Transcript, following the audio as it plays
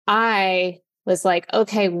I was like,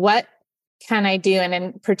 okay, what can I do? And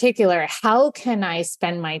in particular, how can I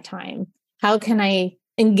spend my time? How can I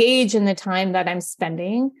engage in the time that I'm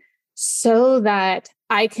spending so that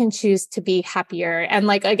I can choose to be happier? And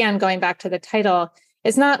like, again, going back to the title,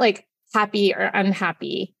 it's not like happy or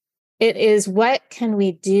unhappy. It is, what can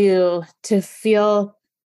we do to feel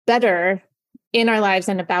better in our lives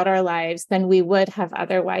and about our lives than we would have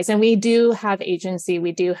otherwise? And we do have agency,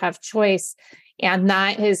 we do have choice. And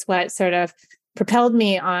that is what sort of propelled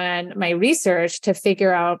me on my research to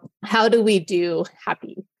figure out, how do we do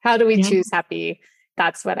happy? How do we choose happy?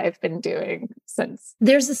 That's what I've been doing since.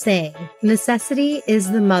 There's a saying, necessity is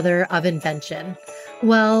the mother of invention.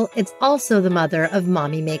 Well, it's also the mother of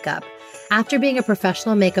mommy makeup. After being a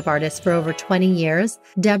professional makeup artist for over 20 years,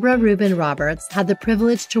 Deborah Rubin Roberts had the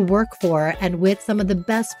privilege to work for and with some of the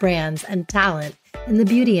best brands and talent in the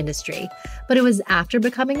beauty industry. But it was after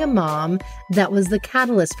becoming a mom that was the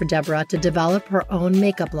catalyst for Deborah to develop her own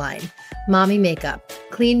makeup line, Mommy Makeup,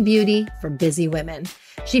 clean beauty for busy women.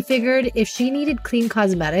 She figured if she needed clean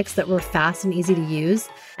cosmetics that were fast and easy to use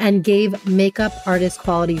and gave makeup artist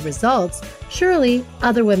quality results, surely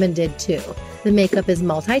other women did too. The makeup is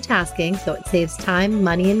multitasking, so it saves time,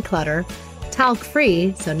 money, and clutter,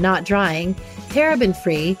 talc-free, so not drying,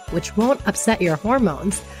 paraben-free, which won't upset your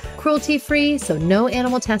hormones, cruelty-free, so no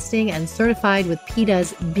animal testing, and certified with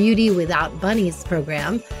PETA's Beauty Without Bunnies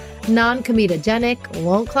program, non-comedogenic,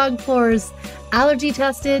 won't clog pores, allergy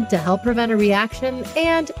tested to help prevent a reaction,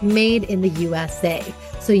 and made in the USA,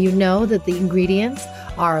 so you know that the ingredients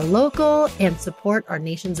are local and support our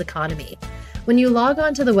nation's economy. When you log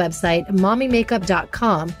on to the website,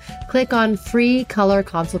 mommymakeup.com, click on free color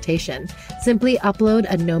consultation. Simply upload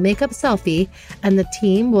a no makeup selfie, and the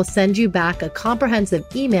team will send you back a comprehensive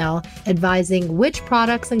email advising which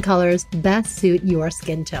products and colors best suit your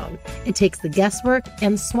skin tone. It takes the guesswork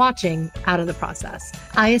and swatching out of the process.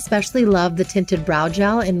 I especially love the tinted brow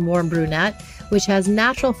gel in Warm Brunette, which has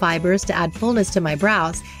natural fibers to add fullness to my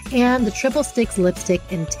brows, and the Triple Sticks lipstick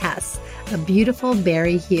in Tess, a beautiful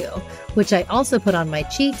berry hue, which I also put on my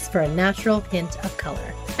cheeks for a natural hint of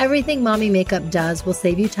color. Everything Mommy Makeup does will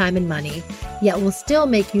save you time and money, yet will still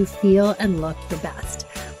make you feel and look your best.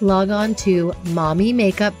 Log on to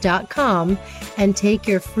mommymakeup.com and take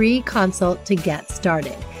your free consult to get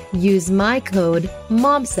started. Use my code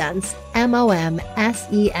MOMSENSE, MOMSENSE,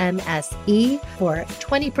 for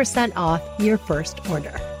 20% off your first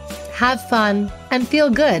order. Have fun and feel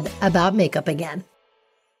good about makeup again.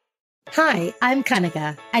 Hi, I'm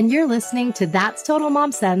Kanika, and you're listening to That's Total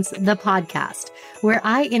Mom Sense, the podcast, where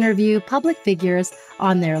I interview public figures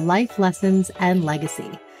on their life lessons and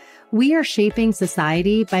legacy. We are shaping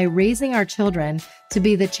society by raising our children to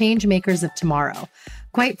be the change makers of tomorrow.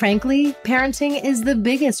 Quite frankly, parenting is the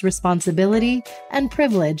biggest responsibility and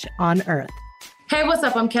privilege on earth. Hey, what's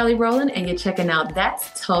up? I'm Kelly Rowland, and you're checking out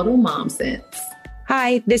That's Total Mom Sense.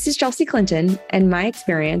 Hi, this is Chelsea Clinton, and my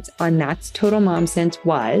experience on That's Total Mom Sense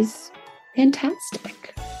was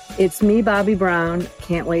fantastic. It's me, Bobby Brown.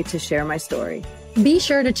 Can't wait to share my story. Be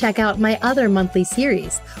sure to check out my other monthly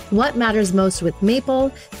series, What Matters Most with Maple,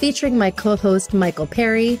 featuring my co-host Michael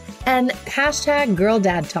Perry, and hashtag Girl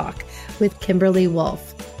Dad Talk with Kimberly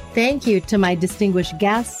Wolf. Thank you to my distinguished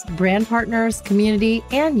guests, brand partners, community,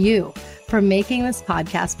 and you for making this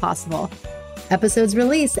podcast possible. Episodes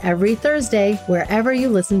release every Thursday wherever you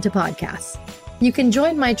listen to podcasts. You can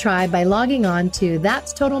join my tribe by logging on to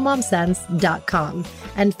thatstotalmomsense.com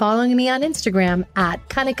and following me on Instagram at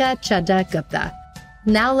Kanika Chadda Gupta.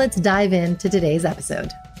 Now let's dive into today's episode.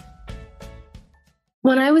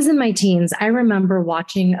 When I was in my teens, I remember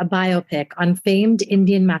watching a biopic on famed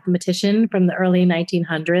Indian mathematician from the early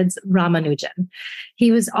 1900s, Ramanujan.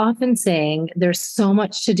 He was often saying, there's so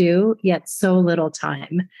much to do, yet so little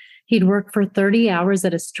time. He'd work for 30 hours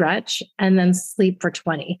at a stretch and then sleep for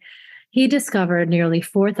 20. He discovered nearly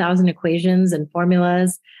 4,000 equations and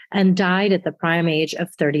formulas and died at the prime age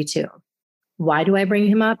of 32. Why do I bring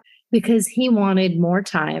him up? Because he wanted more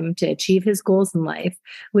time to achieve his goals in life,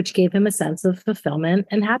 which gave him a sense of fulfillment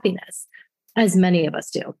and happiness, as many of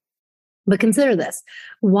us do. But consider this.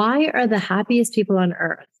 Why are the happiest people on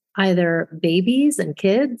earth either babies and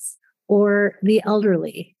kids or the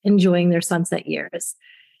elderly enjoying their sunset years?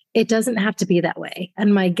 It doesn't have to be that way.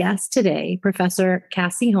 And my guest today, Professor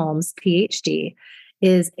Cassie Holmes, PhD,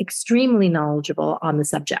 is extremely knowledgeable on the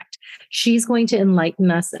subject. She's going to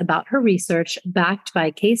enlighten us about her research backed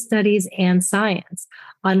by case studies and science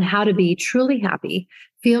on how to be truly happy,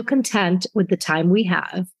 feel content with the time we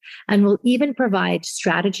have, and will even provide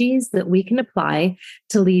strategies that we can apply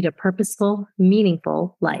to lead a purposeful,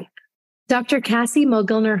 meaningful life. Dr. Cassie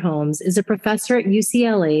Holmes is a professor at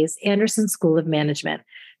UCLA's Anderson School of Management.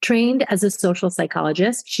 Trained as a social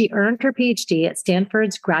psychologist, she earned her PhD at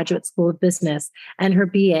Stanford's Graduate School of Business and her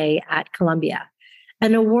BA at Columbia.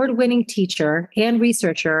 An award-winning teacher and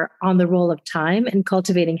researcher on the role of time in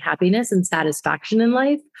cultivating happiness and satisfaction in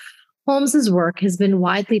life, Holmes's work has been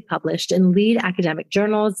widely published in lead academic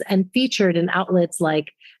journals and featured in outlets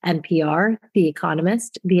like NPR, The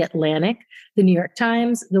Economist, The Atlantic, The New York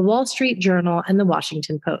Times, The Wall Street Journal, and The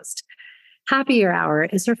Washington Post. Happier Hour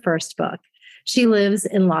is her first book. She lives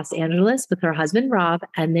in Los Angeles with her husband, Rob,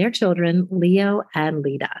 and their children, Leo and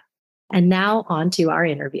Lita. And now on to our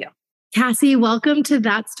interview. Cassie, welcome to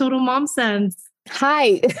That's Total Mom Sense.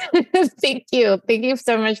 Hi. Thank you. Thank you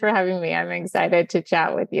so much for having me. I'm excited to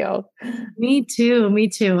chat with you. Me too. Me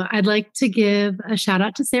too. I'd like to give a shout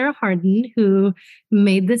out to Sarah Harden, who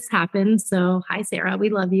made this happen. So hi, Sarah. We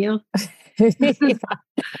love you.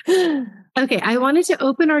 Okay. I wanted to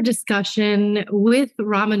open our discussion with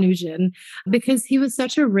Ramanujan because he was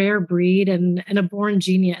such a rare breed and a born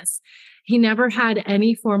genius. He never had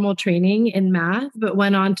any formal training in math, but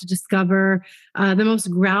went on to discover the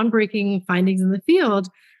most groundbreaking findings in the field.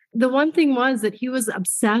 The one thing was that he was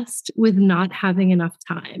obsessed with not having enough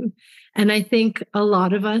time. And I think a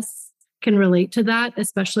lot of us can relate to that,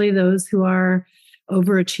 especially those who are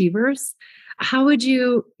overachievers. How would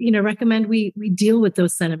you recommend we deal with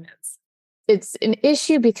those sentiments? It's an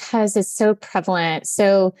issue because it's so prevalent.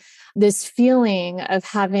 So this feeling of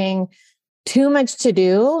having too much to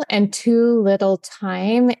do and too little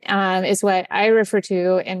time is what I refer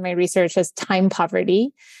to in my research as time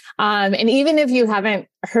poverty. And even if you haven't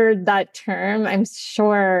heard that term, I'm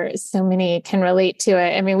sure so many can relate to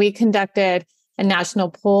it. I mean, we conducted a national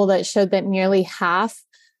poll that showed that nearly half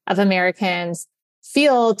of Americans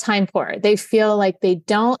feel time poor. They feel like they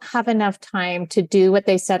don't have enough time to do what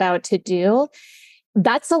they set out to do.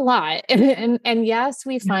 That's a lot. And yes,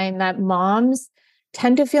 we find that moms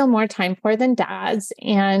tend to feel more time poor than dads,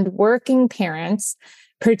 and working parents,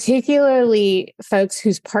 particularly folks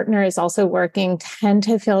whose partner is also working, tend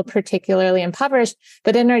to feel particularly impoverished.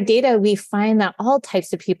 But in our data, we find that all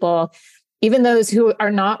types of people, even those who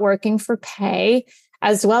are not working for pay,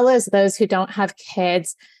 as well as those who don't have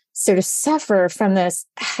kids, sort of suffer from this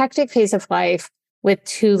hectic pace of life with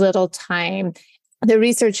too little time. The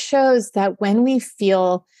research shows that when we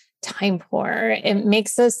feel time poor, it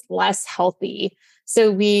makes us less healthy. So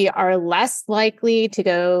we are less likely to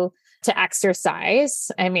go to exercise.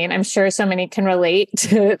 I mean, I'm sure so many can relate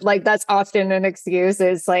to, like, that's often an excuse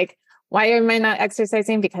is like, why am I not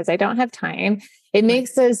exercising? Because I don't have time. It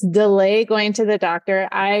makes us delay going to the doctor.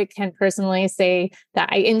 I can personally say that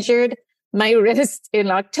I injured my wrist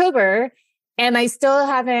in October and I still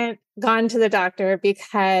haven't gone to the doctor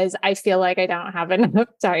because I feel like I don't have enough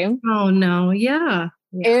time. Oh, no. Yeah.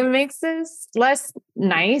 It makes us less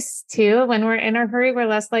nice too. When we're in a hurry, we're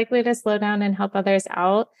less likely to slow down and help others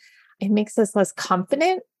out. It makes us less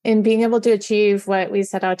confident in being able to achieve what we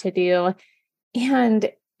set out to do.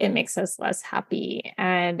 And it makes us less happy.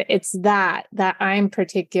 And it's that I'm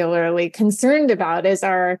particularly concerned about is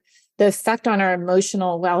the effect on our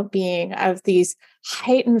emotional well-being of these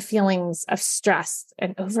heightened feelings of stress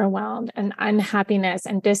and overwhelm and unhappiness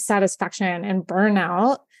and dissatisfaction and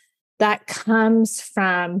burnout that comes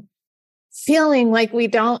from feeling like we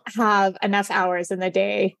don't have enough hours in the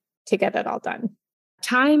day to get it all done.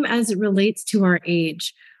 Time as it relates to our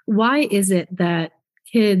age. Why is it that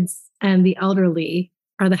kids and the elderly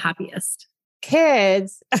are the happiest?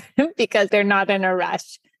 Kids, because they're not in a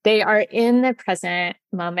rush. They are in the present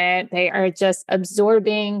moment. They are just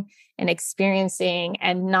absorbing and experiencing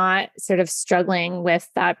and not sort of struggling with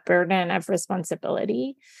that burden of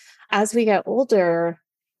responsibility. As we get older,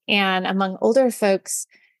 and among older folks,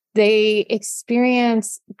 they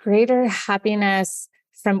experience greater happiness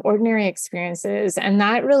from ordinary experiences. And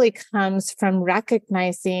that really comes from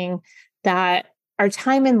recognizing that our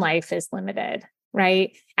time in life is limited,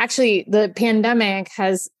 right? Actually, the pandemic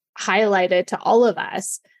has highlighted to all of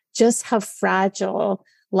us just how fragile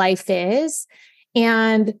life is.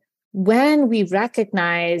 And when we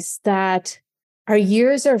recognize that our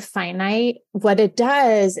years are finite, what it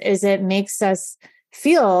does is it makes us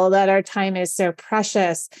feel that our time is so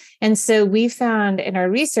precious. And so we found in our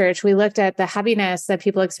research, we looked at the happiness that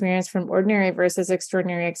people experience from ordinary versus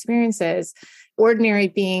extraordinary experiences. Ordinary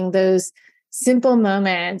being those simple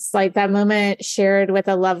moments, like that moment shared with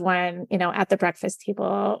a loved one, at the breakfast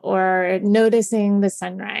table, or noticing the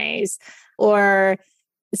sunrise, or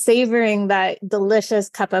savoring that delicious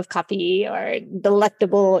cup of coffee or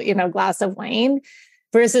delectable, glass of wine.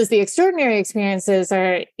 versus the extraordinary experiences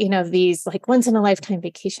are, these like once in a lifetime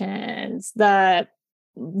vacations, the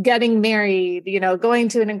getting married, going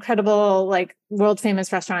to an incredible, like world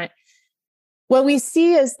famous restaurant. What we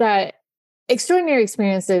see is that extraordinary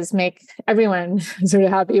experiences make everyone sort of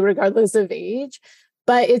happy, regardless of age.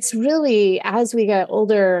 But it's really, as we get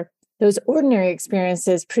older, those ordinary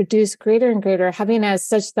experiences produce greater and greater happiness,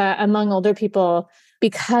 such that among older people,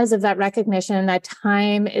 because of that recognition that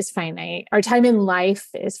time is finite, our time in life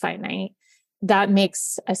is finite, that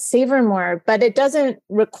makes us savor more. But it doesn't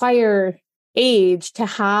require age to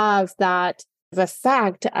have that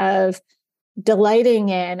effect of delighting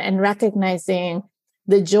in and recognizing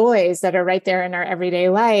the joys that are right there in our everyday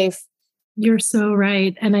life. You're so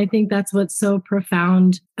right. And I think that's what's so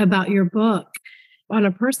profound about your book. On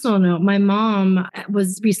a personal note, my mom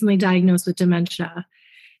was recently diagnosed with dementia,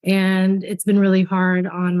 and it's been really hard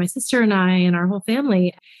on my sister and I and our whole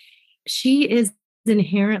family. She is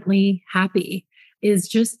inherently happy, is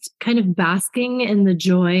just kind of basking in the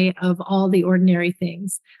joy of all the ordinary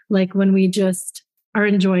things. Like when we just are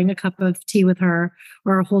enjoying a cup of tea with her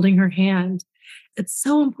or holding her hand. It's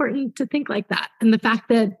so important to think like that. And the fact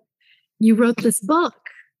that you wrote this book,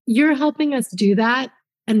 you're helping us do that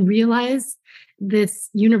and realize this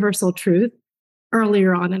universal truth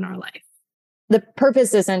earlier on in our life. The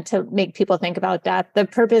purpose isn't to make people think about death. The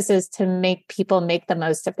purpose is to make people make the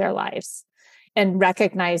most of their lives and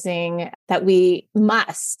recognizing that we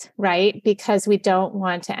must, right? Because we don't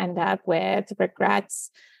want to end up with regrets.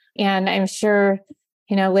 And I'm sure,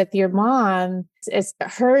 with your mom, it's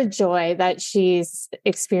her joy that she's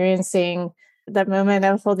experiencing the moment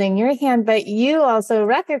of holding your hand, but you also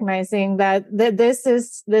recognizing that this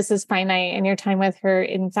is finite and your time with her,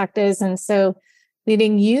 in fact, is. And so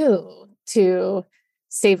leading you to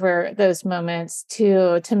savor those moments,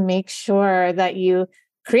 to make sure that you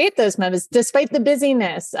create those moments, despite the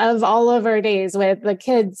busyness of all of our days with the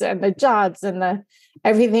kids and the jobs and the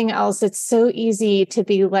everything else. It's so easy to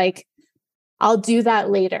be like, I'll do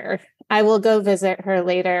that later. I will go visit her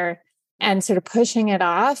later, and sort of pushing it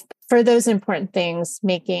off for those important things,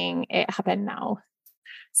 making it happen now.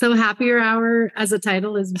 So Happier Hour as a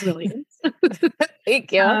title is brilliant.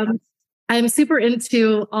 Thank you. I'm super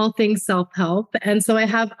into all things self-help. And so I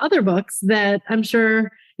have other books that I'm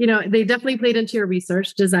sure, they definitely played into your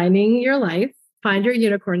research: Designing Your Life, Find Your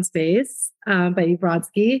Unicorn Space by Eve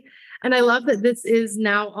Brodsky. And I love that this is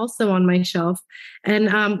now also on my shelf.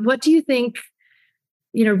 And what do you think,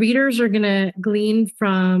 readers are going to glean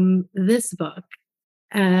from this book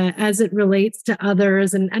as it relates to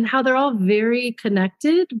others, and how they're all very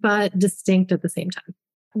connected, but distinct at the same time?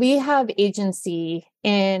 We have agency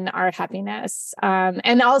in our happiness.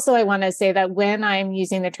 And also I want to say that when I'm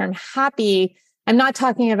using the term happy, I'm not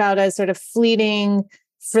talking about a sort of fleeting,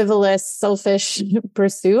 frivolous, selfish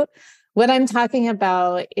pursuit. What I'm talking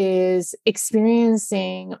about is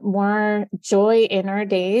experiencing more joy in our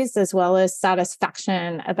days, as well as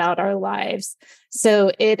satisfaction about our lives.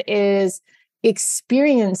 So it is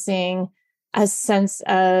experiencing a sense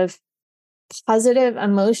of positive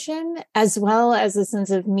emotion, as well as a sense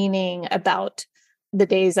of meaning about the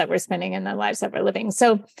days that we're spending and the lives that we're living.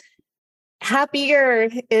 So happier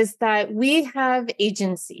is that we have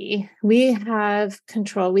agency, we have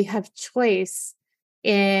control, we have choice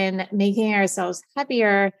in making ourselves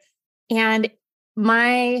happier. And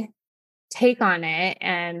my take on it,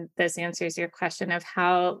 and this answers your question of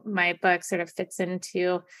how my book sort of fits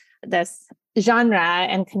into this genre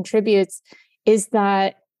and contributes, is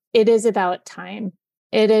that it is about time.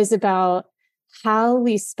 It is about how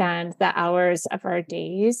we spend the hours of our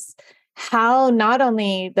days, how not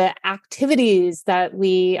only the activities that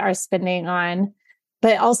we are spending on,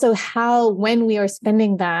 but also how, when we are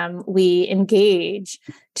spending them, we engage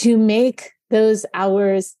to make those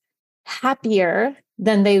hours happier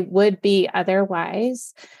than they would be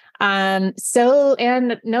otherwise. And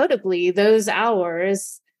notably, those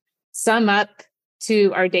hours sum up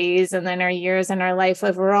to our days and then our years and our life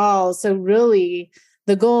overall. So really,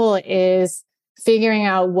 the goal is figuring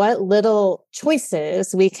out what little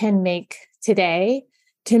choices we can make today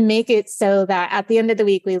to make it so that at the end of the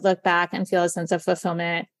week, we look back and feel a sense of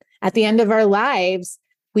fulfillment. At the end of our lives,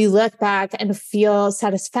 we look back and feel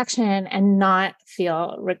satisfaction and not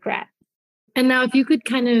feel regret. And now if you could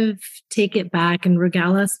kind of take it back and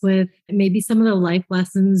regale us with maybe some of the life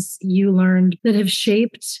lessons you learned that have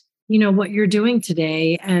shaped, what you're doing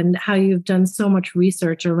today, and how you've done so much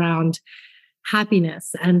research around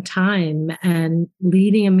happiness and time and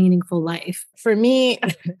leading a meaningful life. For me,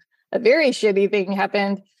 a very shitty thing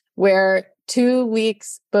happened where 2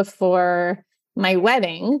 weeks before my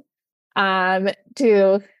wedding,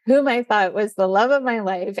 to whom I thought was the love of my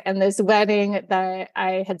life, and this wedding that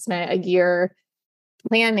I had spent a year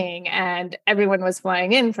planning, and everyone was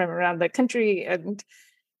flying in from around the country. And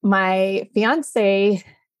my fiance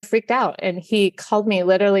freaked out and he called me.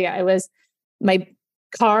 Literally, my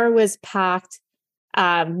car was packed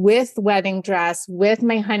with wedding dress, with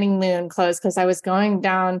my honeymoon clothes, because I was going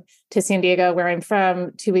down to San Diego, where I'm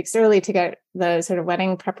from, 2 weeks early to get the sort of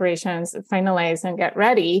wedding preparations finalized and get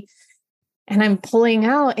ready. And I'm pulling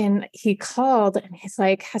out, and he called and he's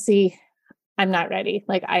like, Cassie, I'm not ready.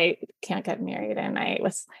 Like, I can't get married. And I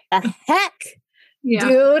was like, the heck,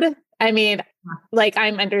 dude? I mean, like,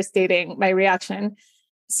 I'm understating my reaction.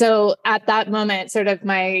 So at that moment, sort of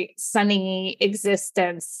my sunny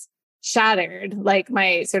existence shattered, like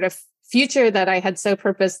my sort of future that I had so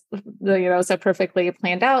perfectly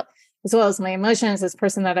planned out, as well as my emotions, this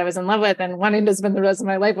person that I was in love with and wanting to spend the rest of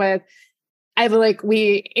my life with.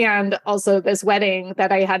 And also this wedding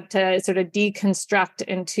that I had to sort of deconstruct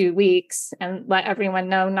in 2 weeks and let everyone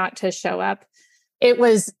know not to show up. It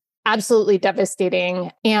was absolutely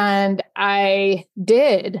devastating. And I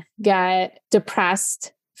did get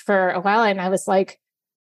depressed for a while. And I was like,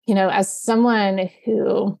 as someone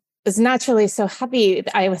who is naturally so happy,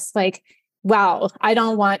 I was like, wow, I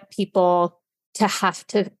don't want people to have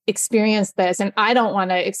to experience this. And I don't want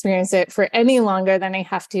to experience it for any longer than I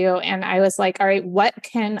have to. And I was like, all right, what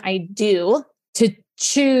can I do to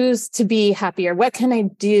choose to be happier? What can I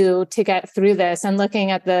do to get through this? And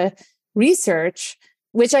looking at the research,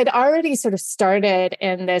 which I'd already sort of started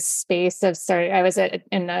in this space I was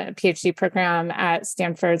in a PhD program at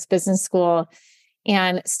Stanford's business school,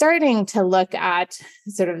 and starting to look at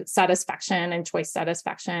sort of satisfaction and choice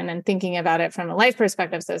satisfaction and thinking about it from a life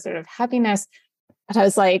perspective. So sort of happiness. But I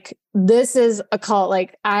was like, this is a cult.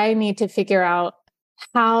 Like, I need to figure out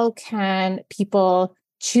how can people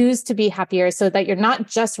choose to be happier so that you're not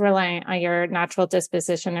just relying on your natural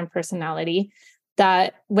disposition and personality,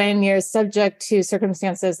 that when you're subject to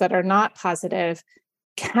circumstances that are not positive,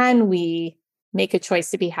 can we make a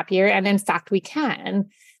choice to be happier? And in fact, we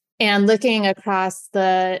can. And looking across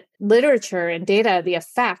the literature and data, the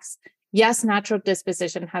effects, yes, natural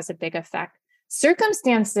disposition has a big effect.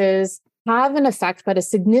 Circumstances have an effect, but a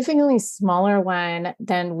significantly smaller one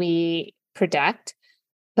than we predict.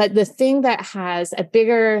 But the thing that has a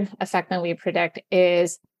bigger effect than we predict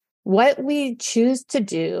is what we choose to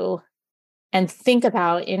do and think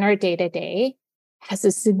about in our day-to-day has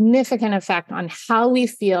a significant effect on how we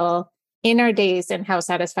feel in our days and how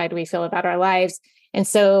satisfied we feel about our lives. And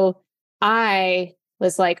so I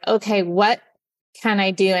was like, okay, what can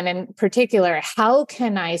I do? And in particular, how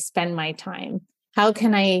can I spend my time? How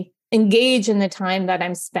can I engage in the time that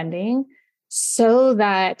I'm spending so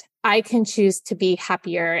that I can choose to be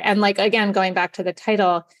happier? And like, again, going back to the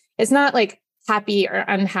title, it's not like happy or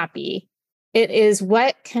unhappy. It is,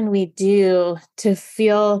 what can we do to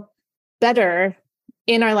feel better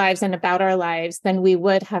in our lives and about our lives than we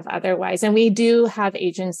would have otherwise? And we do have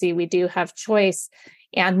agency, we do have choice.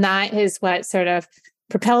 And that is what sort of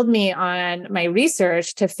propelled me on my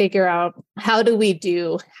research to figure out, how do we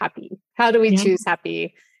do happy? How do we choose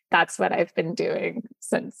happy? That's what I've been doing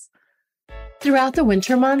since. Throughout the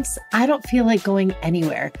winter months, I don't feel like going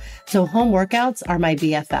anywhere, so home workouts are my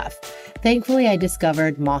BFF. Thankfully, I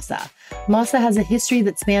discovered Mossa. Mossa has a history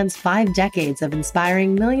that spans 5 decades of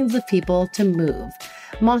inspiring millions of people to move.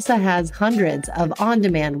 Mossa has hundreds of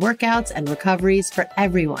on-demand workouts and recoveries for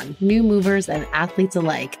everyone, new movers and athletes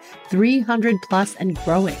alike, 300 plus and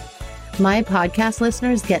growing. My podcast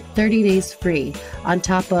listeners get 30 days free on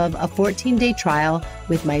top of a 14-day trial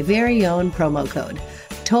with my very own promo code,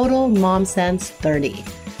 Total Mom Sense 30.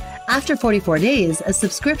 After 44 days, a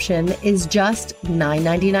subscription is just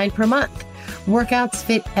 $9.99 per month. Workouts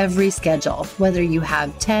fit every schedule, whether you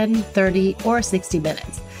have 10, 30, or 60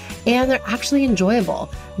 minutes. And they're actually enjoyable,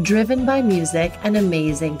 driven by music and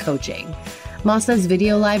amazing coaching. Mossa's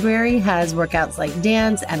video library has workouts like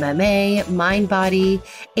dance, MMA, mind body,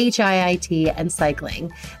 HIIT, and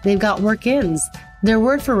cycling. They've got work-ins. Their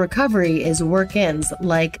word for recovery is work-ins,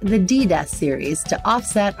 like the D-Death series, to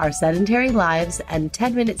offset our sedentary lives, and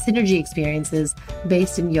 10-minute synergy experiences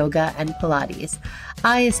based in yoga and Pilates.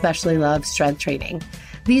 I especially love strength training.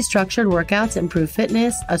 These structured workouts improve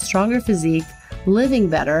fitness, a stronger physique, living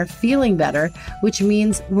better, feeling better, which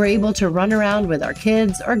means we're able to run around with our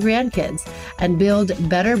kids or grandkids and build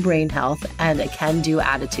better brain health and a can-do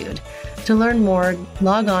attitude. To learn more,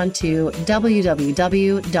 log on to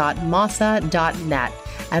www.mossa.net.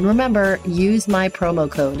 And remember, use my promo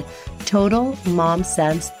code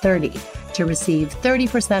TOTALMOMSENSE30 to receive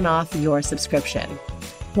 30% off your subscription.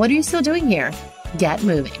 What are you still doing here? Get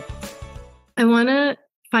moving. I want to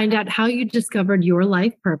find out how you discovered your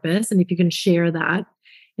life purpose, and if you can share that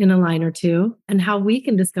in a line or two, and how we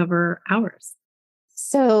can discover ours.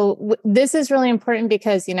 So this is really important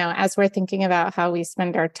because, as we're thinking about how we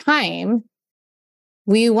spend our time,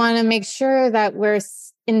 we want to make sure that we're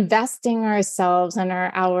investing ourselves and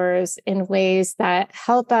our hours in ways that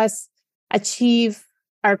help us achieve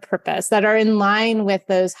our purpose, that are in line with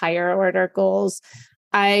those higher order goals.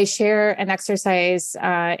 I share an exercise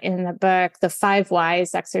in the book, the 5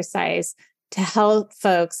 Whys exercise, to help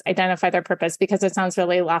folks identify their purpose, because it sounds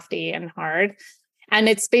really lofty and hard. And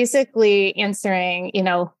it's basically answering,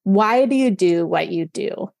 why do you do what you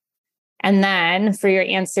do? And then for your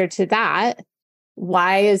answer to that,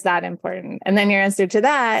 why is that important? And then your answer to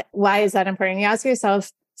that, why is that important? You ask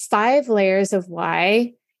yourself 5 layers of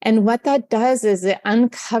why. And what that does is it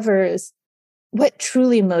uncovers what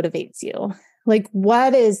truly motivates you. Like,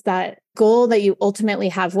 what is that goal that you ultimately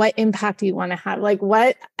have? What impact you want to have? Like,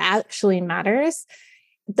 what actually matters?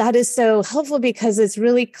 That is so helpful because it's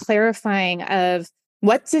really clarifying of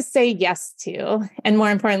what to say yes to, and more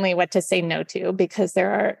importantly, what to say no to, because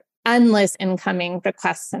there are endless incoming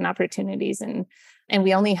requests and opportunities. And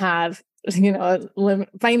we only have, a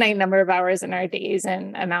finite number of hours in our days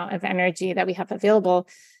and amount of energy that we have available.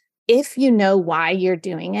 If you know why you're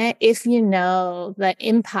doing it, if you know the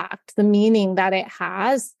impact, the meaning that it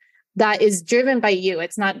has, that is driven by you,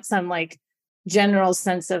 it's not some general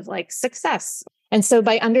sense of success. And so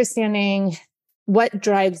by understanding what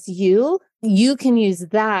drives you, you can use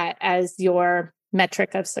that as your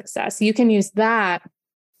metric of success. You can use that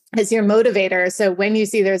as your motivator. So when you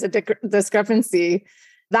see there's a discrepancy,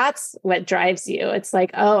 that's what drives you. It's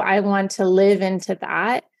like, oh, I want to live into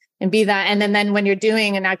that and be that. And then when you're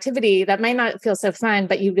doing an activity that might not feel so fun,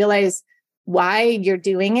 but you realize why you're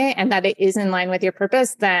doing it and that it is in line with your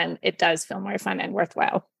purpose, then it does feel more fun and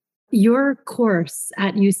worthwhile. Your course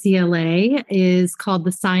at UCLA is called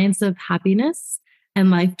The Science of Happiness and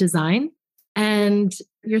Life Design. And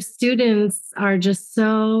your students are just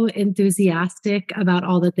so enthusiastic about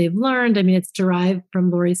all that they've learned. I mean, it's derived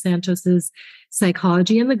from Laurie Santos's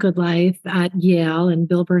Psychology and the Good Life at Yale, and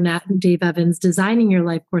Bill Burnett and Dave Evans designing your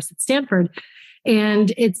life course at Stanford.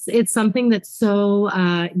 And it's something that's so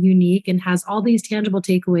unique and has all these tangible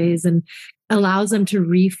takeaways and allows them to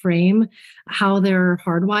reframe how they're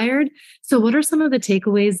hardwired. So what are some of the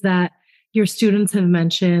takeaways that your students have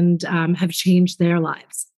mentioned have changed their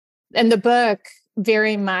lives? And the book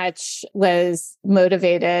very much was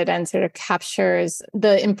motivated and sort of captures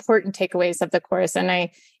the important takeaways of the course. And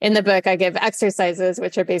in the book, I give exercises,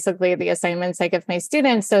 which are basically the assignments I give my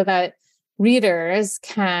students so that readers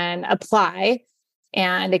can apply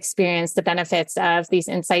and experience the benefits of these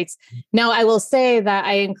insights. Now, I will say that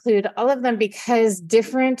I include all of them because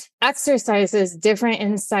different exercises, different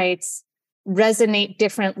insights resonate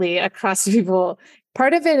differently across people.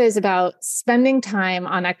 Part of it is about spending time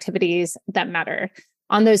on activities that matter,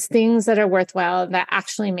 on those things that are worthwhile, that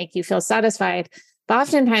actually make you feel satisfied. But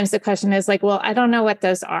oftentimes the question is well, I don't know what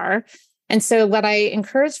those are. And so what I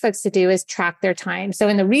encourage folks to do is track their time. So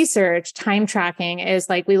in the research, time tracking is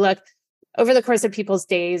we look over the course of people's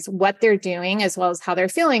days, what they're doing, as well as how they're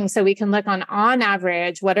feeling. So we can look on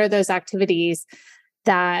average, what are those activities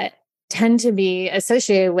that tend to be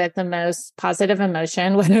associated with the most positive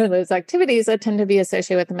emotion? What are those activities that tend to be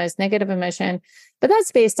associated with the most negative emotion? But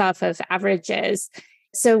that's based off of averages.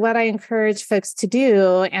 So what I encourage folks to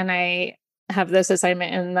do, and I have this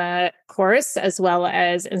assignment in the course as well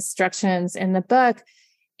as instructions in the book,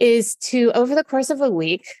 is to, over the course of a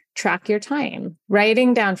week, track your time,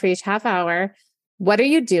 writing down for each half hour, what are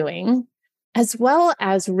you doing, as well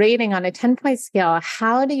as rating on a 10-point scale,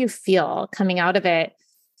 how do you feel coming out of it?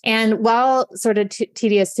 And while sort of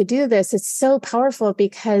tedious to do this, it's so powerful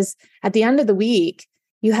because at the end of the week,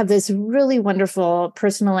 you have this really wonderful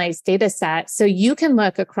personalized data set. So you can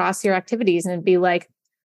look across your activities and be like,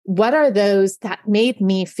 what are those that made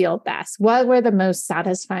me feel best? What were the most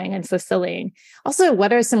satisfying and fulfilling? Also,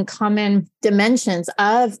 what are some common dimensions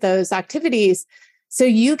of those activities? So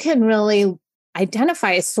you can really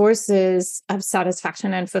identify sources of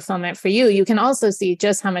satisfaction and fulfillment for you. You can also see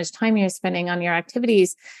just how much time you're spending on your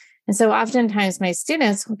activities. And so oftentimes my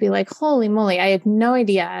students will be like, holy moly, I had no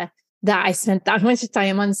idea that I spent that much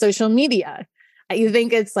time on social media. You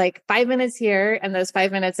think it's 5 minutes here, and those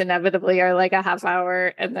 5 minutes inevitably are a half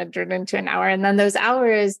hour and then turn into an hour. And then those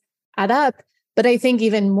hours add up. But I think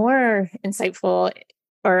even more insightful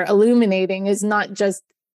or illuminating is not just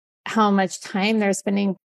how much time they're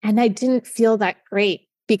spending. And I didn't feel that great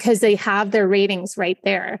because they have their ratings right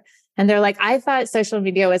there. And they're like, I thought social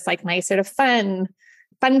media was my sort of fun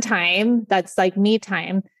time. That's me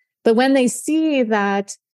time. But when they see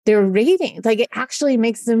that their rating, like it actually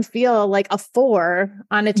makes them feel like a 4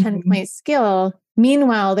 on a 10-point scale.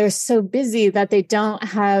 Meanwhile, they're so busy that they don't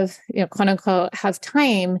have, quote unquote, have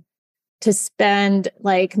time to spend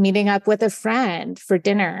like meeting up with a friend for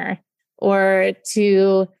dinner or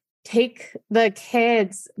to take the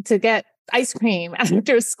kids to get ice cream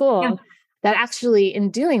after school. Yeah. That actually in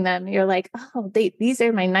doing them, you're like, oh, these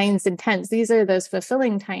are my 9s and 10s. These are those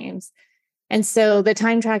fulfilling times. And so the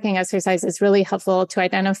time tracking exercise is really helpful to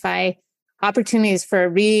identify opportunities for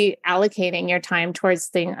reallocating your time towards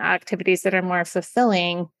the activities that are more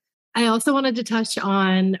fulfilling. I also wanted to touch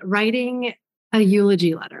on writing a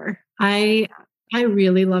eulogy letter. I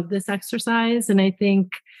really love this exercise. And I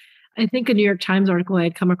think a New York Times article I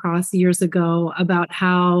had come across years ago about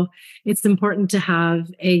how it's important to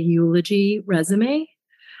have a eulogy resume,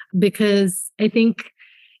 because I think,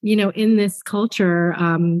 in this culture,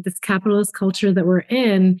 this capitalist culture that we're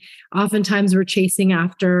in, oftentimes we're chasing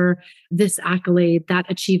after this accolade, that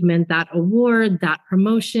achievement, that award, that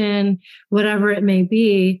promotion, whatever it may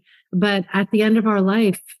be. But at the end of our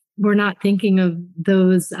life, we're not thinking of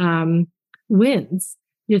those wins.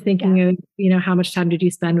 You're thinking of, how much time did you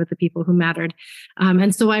spend with the people who mattered?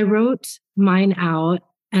 And so I wrote mine out,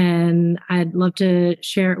 and I'd love to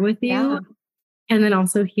share it with you. Yeah. And then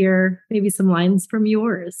also hear maybe some lines from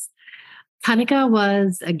yours. Kanika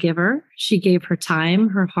was a giver. She gave her time,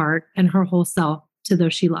 her heart, and her whole self to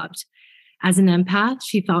those she loved. As an empath,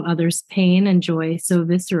 she felt others' pain and joy so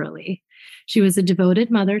viscerally. She was a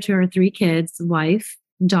devoted mother to her 3 kids, wife,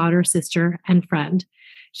 daughter, sister, and friend.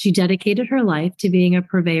 She dedicated her life to being a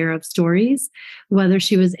purveyor of stories, whether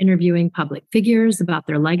she was interviewing public figures about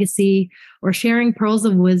their legacy or sharing pearls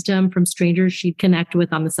of wisdom from strangers she'd connect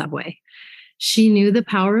with on the subway. She knew the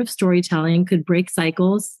power of storytelling could break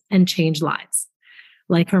cycles and change lives.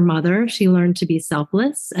 Like her mother, she learned to be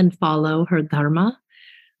selfless and follow her dharma.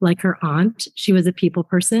 Like her aunt, she was a people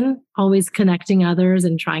person, always connecting others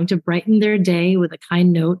and trying to brighten their day with a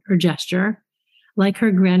kind note or gesture. Like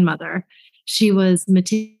her grandmother, she was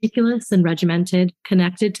meticulous and regimented,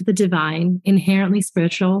 connected to the divine, inherently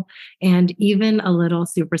spiritual, and even a little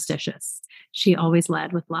superstitious. She always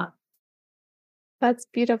led with love. That's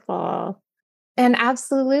beautiful. And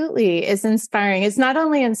absolutely is inspiring. It's not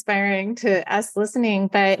only inspiring to us listening,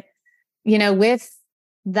 but, with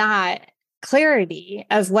that clarity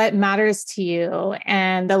of what matters to you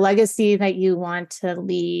and the legacy that you want to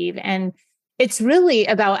leave. And it's really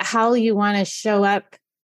about how you want to show up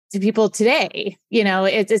to people today.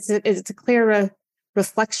 It's a clear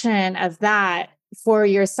reflection of that for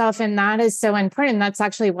yourself. And that is so important. That's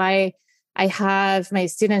actually why I have my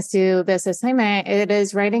students do this assignment. It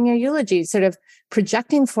is writing your eulogy, sort of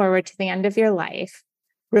projecting forward to the end of your life,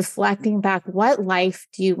 reflecting back, what life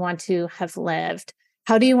do you want to have lived?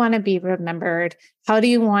 How do you want to be remembered? How do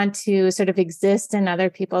you want to sort of exist in other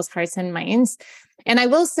people's hearts and minds? And I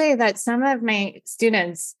will say that some of my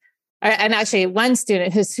students, and actually one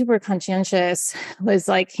student who's super conscientious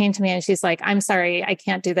came to me and she's like, I'm sorry, I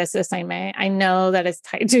can't do this assignment. I know that it's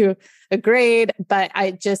tied to a grade, but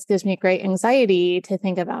it just gives me great anxiety to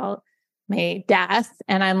think about my death.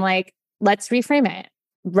 And I'm like, let's reframe it.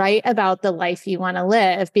 Write about the life you want to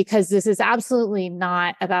live, because this is absolutely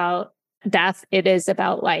not about death. It is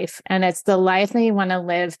about life. And it's the life that you want to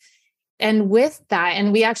live. And with that,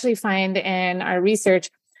 and we actually find in our research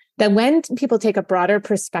that when people take a broader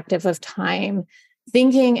perspective of time,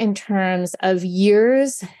 thinking in terms of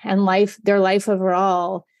years and their life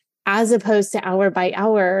overall, as opposed to hour by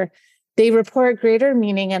hour, they report greater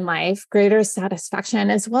meaning in life, greater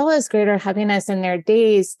satisfaction, as well as greater happiness in their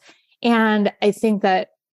days. And I think that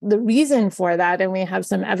the reason for that, and we have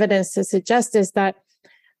some evidence to suggest, is that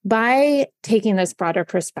by taking this broader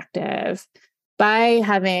perspective, by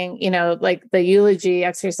having, the eulogy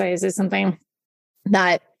exercise is something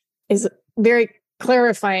that is very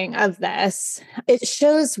clarifying of this. It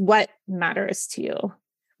shows what matters to you,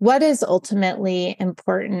 what is ultimately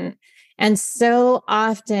important. And so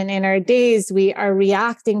often in our days, we are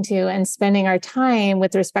reacting to and spending our time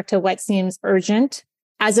with respect to what seems urgent,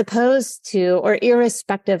 as opposed to, or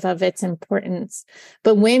irrespective of its importance.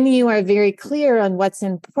 But when you are very clear on what's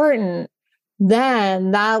important,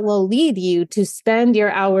 then that will lead you to spend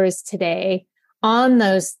your hours today on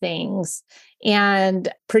those things and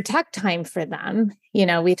protect time for them.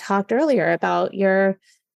 We talked earlier about your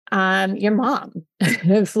mom.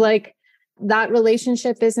 It's like that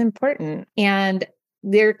relationship is important, and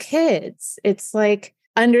their kids. It's like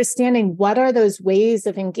understanding what are those ways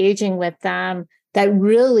of engaging with them that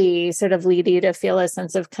really sort of lead you to feel a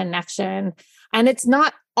sense of connection. And it's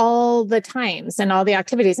not all the times and all the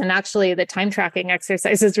activities. And actually, the time tracking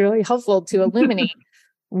exercise is really helpful to illuminate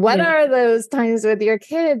what are those times with your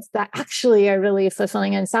kids that actually are really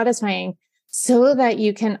fulfilling and satisfying so that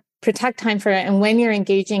you can protect time for it. And when you're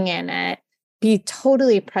engaging in it, be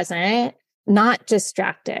totally present, not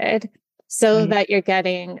distracted, so that you're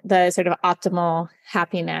getting the sort of optimal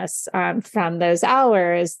happiness from those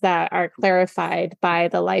hours that are clarified by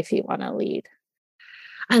the life you want to lead.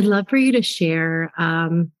 I'd love for you to share,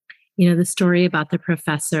 the story about the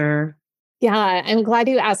professor. Yeah, I'm glad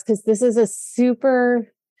you asked, because this is a super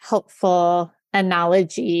helpful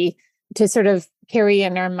analogy to sort of carry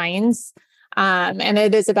in our minds. And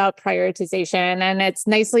it is about prioritization. And it's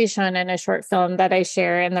nicely shown in a short film that I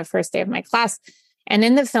share in the first day of my class. And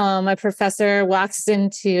in the film, a professor walks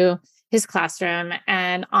into his classroom,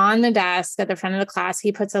 and on the desk at the front of the class,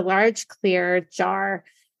 he puts a large clear jar.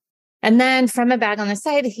 And then from a bag on the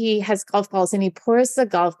side, he has golf balls, and he pours the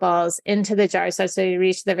golf balls into the jar. So you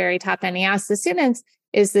reach the very top, and he asks the students,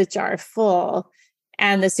 is the jar full?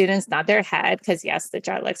 And the students nod their head because, yes, the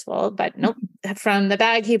jar looks full, but nope. From the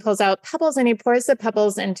bag, he pulls out pebbles, and he pours the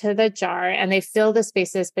pebbles into the jar, and they fill the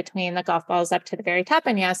spaces between the golf balls up to the very top.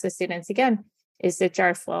 And he asks the students again, is the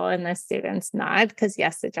jar full? And the students nod because,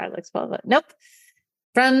 yes, the jar looks full, but nope.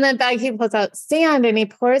 From the bag, he pulls out sand, and he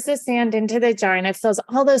pours the sand into the jar, and it fills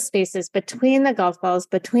all those spaces between the golf balls,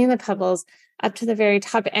 between the pebbles, up to the very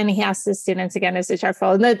top. And he asks the students again, is the jar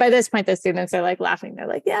full? And by this point, the students are like laughing. They're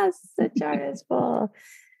like, yes, the jar is full.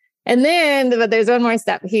 And then, but there's one more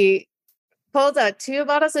step. He pulls out 2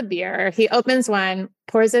 bottles of beer. He opens one,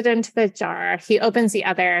 pours it into the jar. He opens the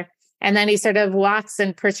other. And then he sort of walks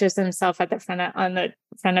and perches himself at the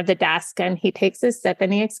front of the desk, and he takes a sip,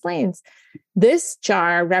 and he explains, this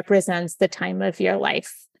jar represents the time of your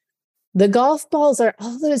life. The golf balls are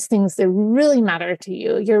all those things that really matter to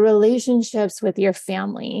you, your relationships with your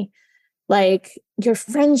family, like your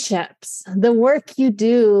friendships, the work you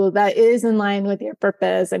do that is in line with your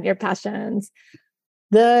purpose and your passions.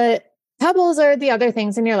 The pebbles are the other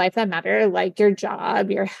things in your life that matter, like your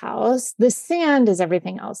job, your house. The sand is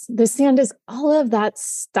everything else. The sand is all of that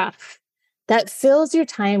stuff that fills your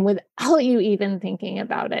time without you even thinking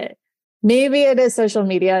about it. Maybe it is social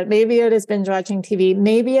media. Maybe it is binge watching TV.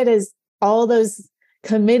 Maybe it is all those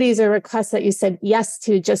committees or requests that you said yes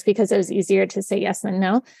to just because it was easier to say yes than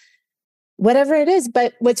no. Whatever it is.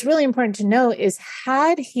 But what's really important to know is,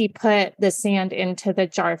 had he put the sand into the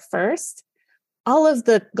jar first, all of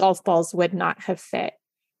the golf balls would not have fit.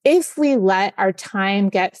 If we let our time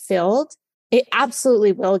get filled, it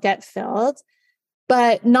absolutely will get filled,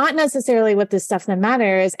 but not necessarily with the stuff that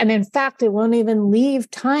matters. And in fact, it won't even leave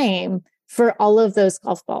time for all of those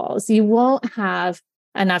golf balls. You won't have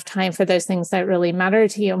enough time for those things that really matter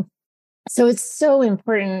to you. So it's so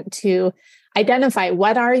important to identify,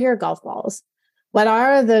 what are your golf balls? What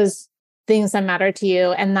are those things that matter to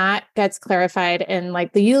you? And that gets clarified in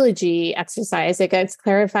like the eulogy exercise. It gets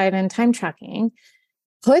clarified in time tracking.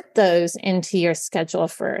 Put those into your schedule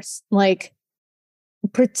first. Like,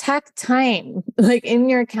 protect time, like in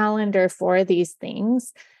your calendar for these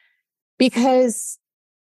things, because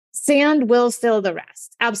sand will fill the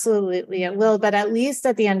rest. Absolutely, it will. But at least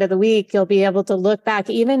at the end of the week, you'll be able to look back,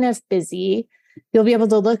 even if busy, you'll be able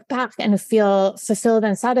to look back and feel fulfilled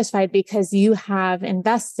and satisfied because you have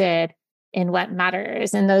invested in what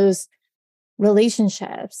matters, in those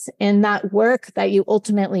relationships, in that work that you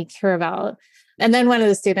ultimately care about. And then one of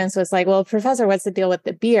the students was like, well, professor, what's the deal with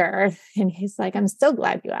the beer? And he's like, I'm so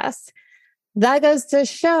glad you asked. That goes to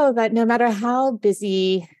show that no matter how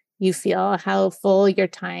busy you feel, how full your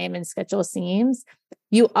time and schedule seems,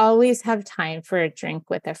 you always have time for a drink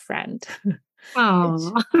with a friend.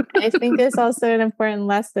 Oh, I think is also an important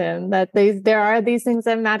lesson, that there are these things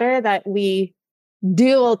that matter that we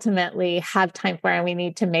do ultimately have time for, and we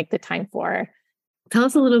need to make the time for. Tell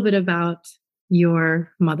us a little bit about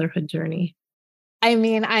your motherhood journey. I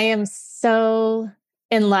mean, I am so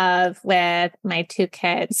in love with my 2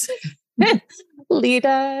 kids,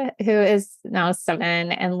 Lita, who is now 7,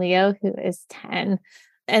 and Leo, who is 10.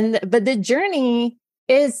 But the journey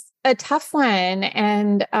is a tough one.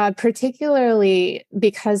 And particularly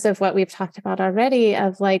because of what we've talked about already,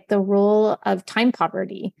 of like the role of time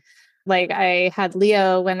poverty. Like, I had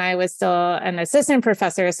Leo when I was still an assistant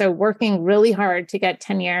professor, so working really hard to get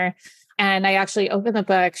tenure. And I actually opened the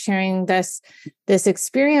book sharing this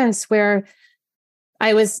experience where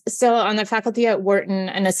I was still on the faculty at Wharton,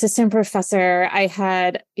 an assistant professor. I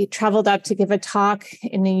had traveled up to give a talk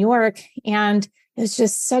in New York, and it was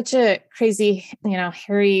just such a crazy,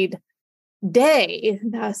 harried day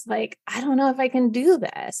that I was like, I don't know if I can do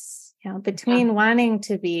this. between wanting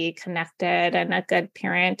to be connected and a good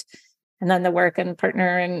parent and then the work and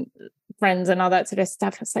partner and friends and all that sort of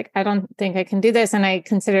stuff, it's like, I don't think I can do this. And I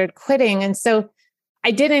considered quitting. And so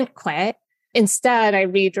I didn't quit. Instead, I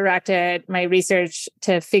redirected my research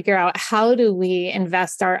to figure out how do we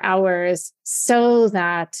invest our hours so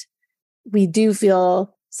that we do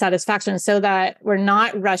feel satisfaction, so that we're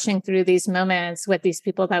not rushing through these moments with these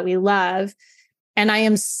people that we love. And I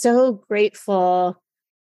am so grateful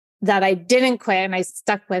that I didn't quit and I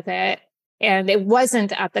stuck with it. And it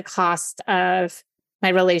wasn't at the cost of my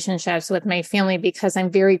relationships with my family, because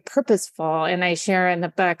I'm very purposeful. And I share in the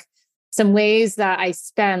book some ways that I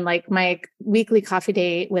spend, like my weekly coffee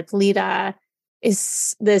date with Lita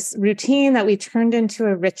is this routine that we turned into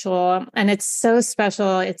a ritual. And it's so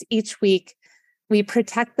special. It's each week we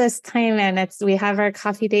protect this time, and we have our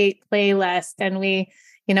coffee date playlist, and we,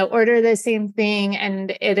 order the same thing.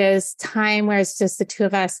 And it is time where it's just the two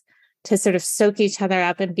of us to sort of soak each other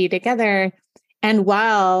up and be together. And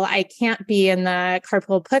while I can't be in the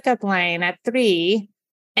carpool pickup line at 3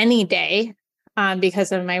 any day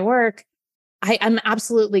because of my work, I'm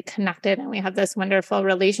absolutely connected, and we have this wonderful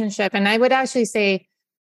relationship. And I would actually say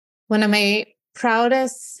one of my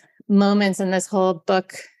proudest moments in this whole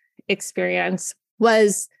book experience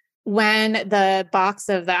was when the box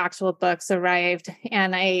of the actual books arrived,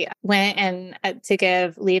 and I went and to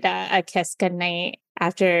give Lita a kiss goodnight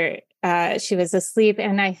after she was asleep.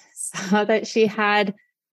 And I saw that she had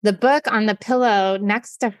the book on the pillow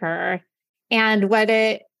next to her. And what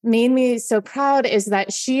it made me so proud is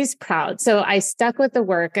that she's proud. So I stuck with the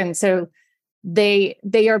work. And so they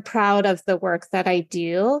are proud of the work that I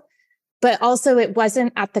do, but also it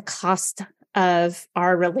wasn't at the cost of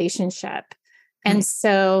our relationship. And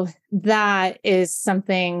so that is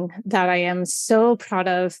something that I am so proud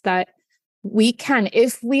of, that we can,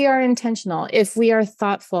 if we are intentional, if we are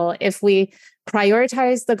thoughtful, if we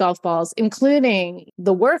prioritize the golf balls, including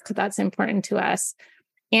the work that's important to us,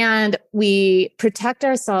 and we protect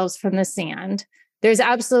ourselves from the sand. There's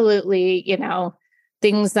absolutely,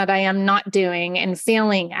 things that I am not doing and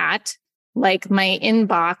failing at. Like my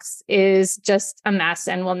inbox is just a mess,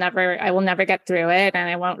 and I will never get through it, and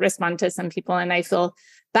I won't respond to some people, and I feel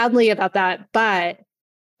badly about that. But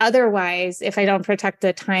otherwise, if I don't protect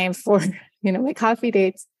the time for, my coffee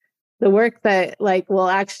dates, the work that will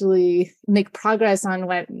actually make progress on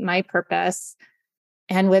what my purpose,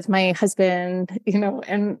 and with my husband,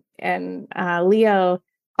 and Leo,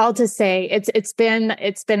 all to say it's been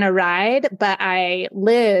a ride, but I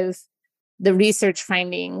live the research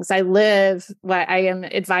findings. I live what I am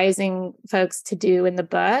advising folks to do in the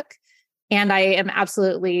book. And I am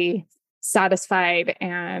absolutely satisfied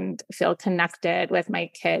and feel connected with my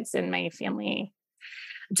kids and my family.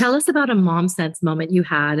 Tell us about a mom sense moment you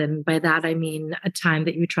had. And by that, I mean a time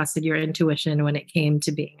that you trusted your intuition when it came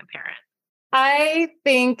to being a parent. I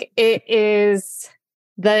think it is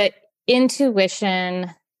the intuition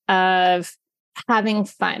of having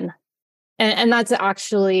fun. And that's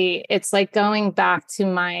actually, it's like going back to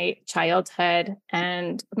my childhood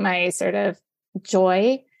and my sort of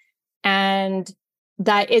joy, and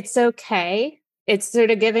that it's okay. It's sort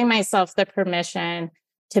of giving myself the permission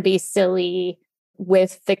to be silly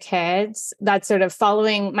with the kids. That's sort of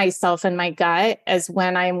following myself and my gut as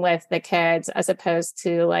when I'm with the kids, as opposed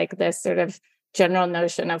to this sort of general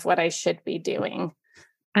notion of what I should be doing.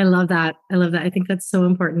 I love that. I think that's so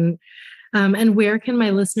important. And where can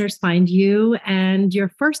my listeners find you and your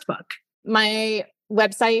first book? My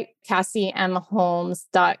website,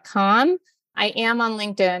 CassieMHolmes.com. I am on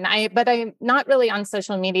LinkedIn, but I'm not really on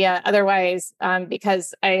social media otherwise,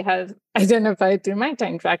 because I have identified through my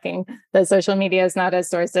time tracking that social media is not a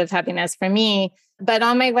source of happiness for me. But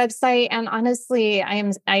on my website, and honestly,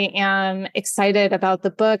 I am excited about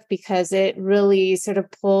the book because it really sort of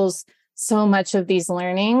pulls so much of these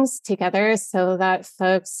learnings together so that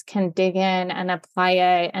folks can dig in and apply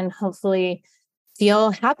it and hopefully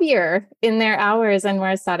feel happier in their hours and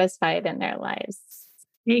more satisfied in their lives.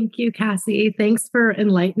 Thank you, Cassie. Thanks for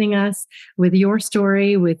enlightening us with your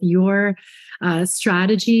story, with your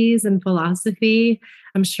strategies and philosophy.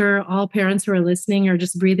 I'm sure all parents who are listening are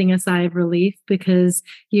just breathing a sigh of relief because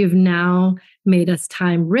you've now made us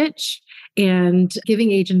time rich and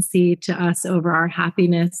giving agency to us over our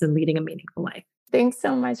happiness and leading a meaningful life. Thanks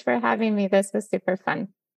so much for having me. This was super fun.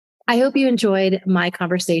 I hope you enjoyed my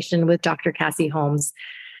conversation with Dr. Cassie Holmes.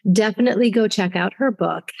 Definitely go check out her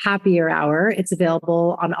book, Happier Hour. It's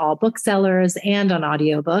available on all booksellers and on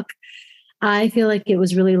audiobook. I feel like it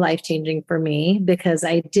was really life-changing for me because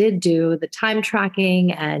I did do the time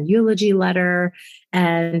tracking and eulogy letter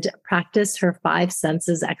and practice her five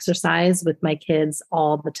senses exercise with my kids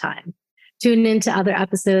all the time. Tune into other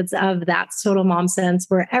episodes of That's Total Mom Sense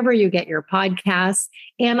wherever you get your podcasts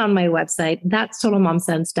and on my website,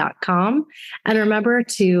 that'stotalmomsense.com. And remember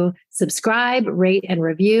to subscribe, rate, and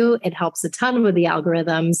review. It helps a ton with the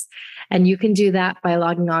algorithms. And you can do that by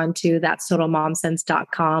logging on to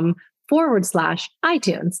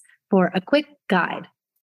that'stotalmomsense.com/iTunes for a quick guide.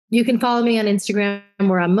 You can follow me on Instagram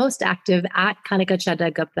where I'm most active at Kanika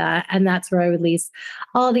Chadda Gupta, and that's where I release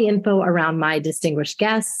all the info around my distinguished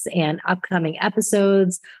guests and upcoming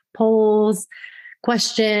episodes, polls,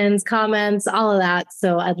 questions, comments, all of that.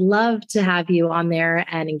 So I'd love to have you on there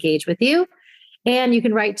and engage with you. And you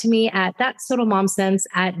can write to me at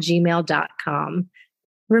that'stotalmomsense@gmail.com.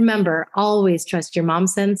 Remember, always trust your mom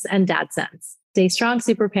sense and dad sense. Stay strong,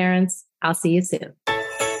 super parents. I'll see you soon.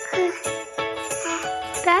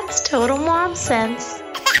 That's Total Mom Sense.